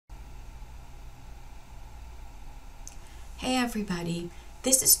Hey everybody,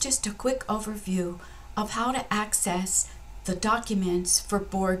 this is just a quick overview of how to access the documents for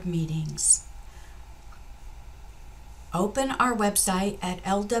board meetings. Open our website at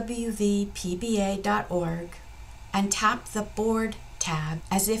lwvpba.org and tap the Board tab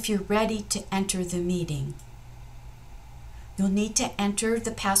as if you're ready to enter the meeting. You'll need to enter the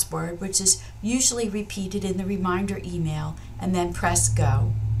password, which is usually repeated in the reminder email, and then press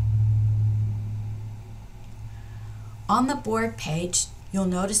Go. On the board page, you'll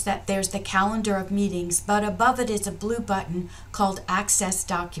notice that there's the calendar of meetings, but above it is a blue button called Access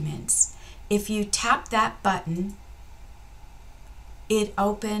Documents. If you tap that button, it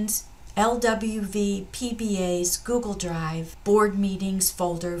opens LWV-PBA's Google Drive Board Meetings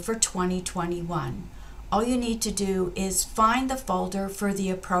folder for 2021. All you need to do is find the folder for the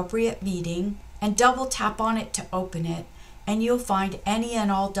appropriate meeting and double tap on it to open it, and you'll find any and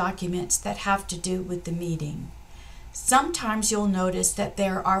all documents that have to do with the meeting. Sometimes you'll notice that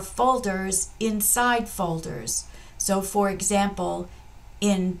there are folders inside folders. So for example,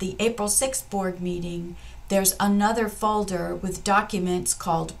 in the April 6th board meeting, there's another folder with documents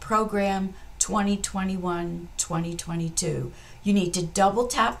called Program 2021-2022. You need to double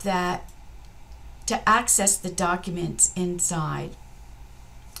tap that to access the documents inside.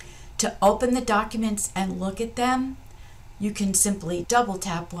 To open the documents and look at them, you can simply double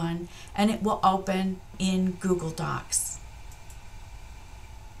tap one and it will open in Google Docs.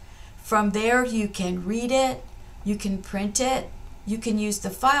 From there you can read it, you can print it, you can use the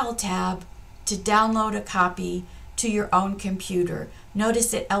File tab to download a copy to your own computer.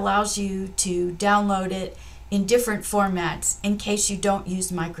 Notice it allows you to download it in different formats in case you don't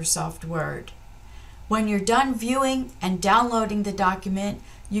use Microsoft Word. When you're done viewing and downloading the document,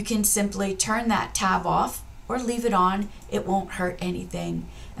 you can simply turn that tab off or leave it on. It won't hurt anything.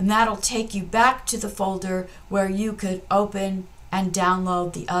 And that'll take you back to the folder where you could open and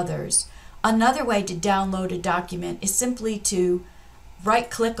download the others. Another way to download a document is simply to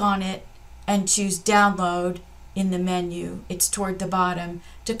right-click on it and choose Download in the menu. It's toward the bottom,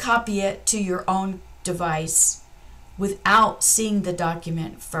 to copy it to your own device without seeing the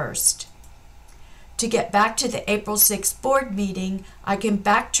document first. To get back to the April 6th board meeting, I can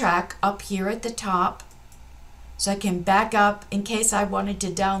backtrack up here at the top. So I can back up in case I wanted to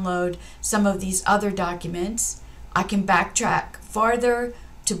download some of these other documents. I can backtrack farther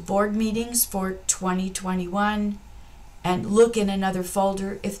to board meetings for 2021 and look in another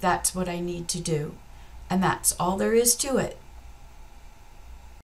folder if that's what I need to do. And that's all there is to it.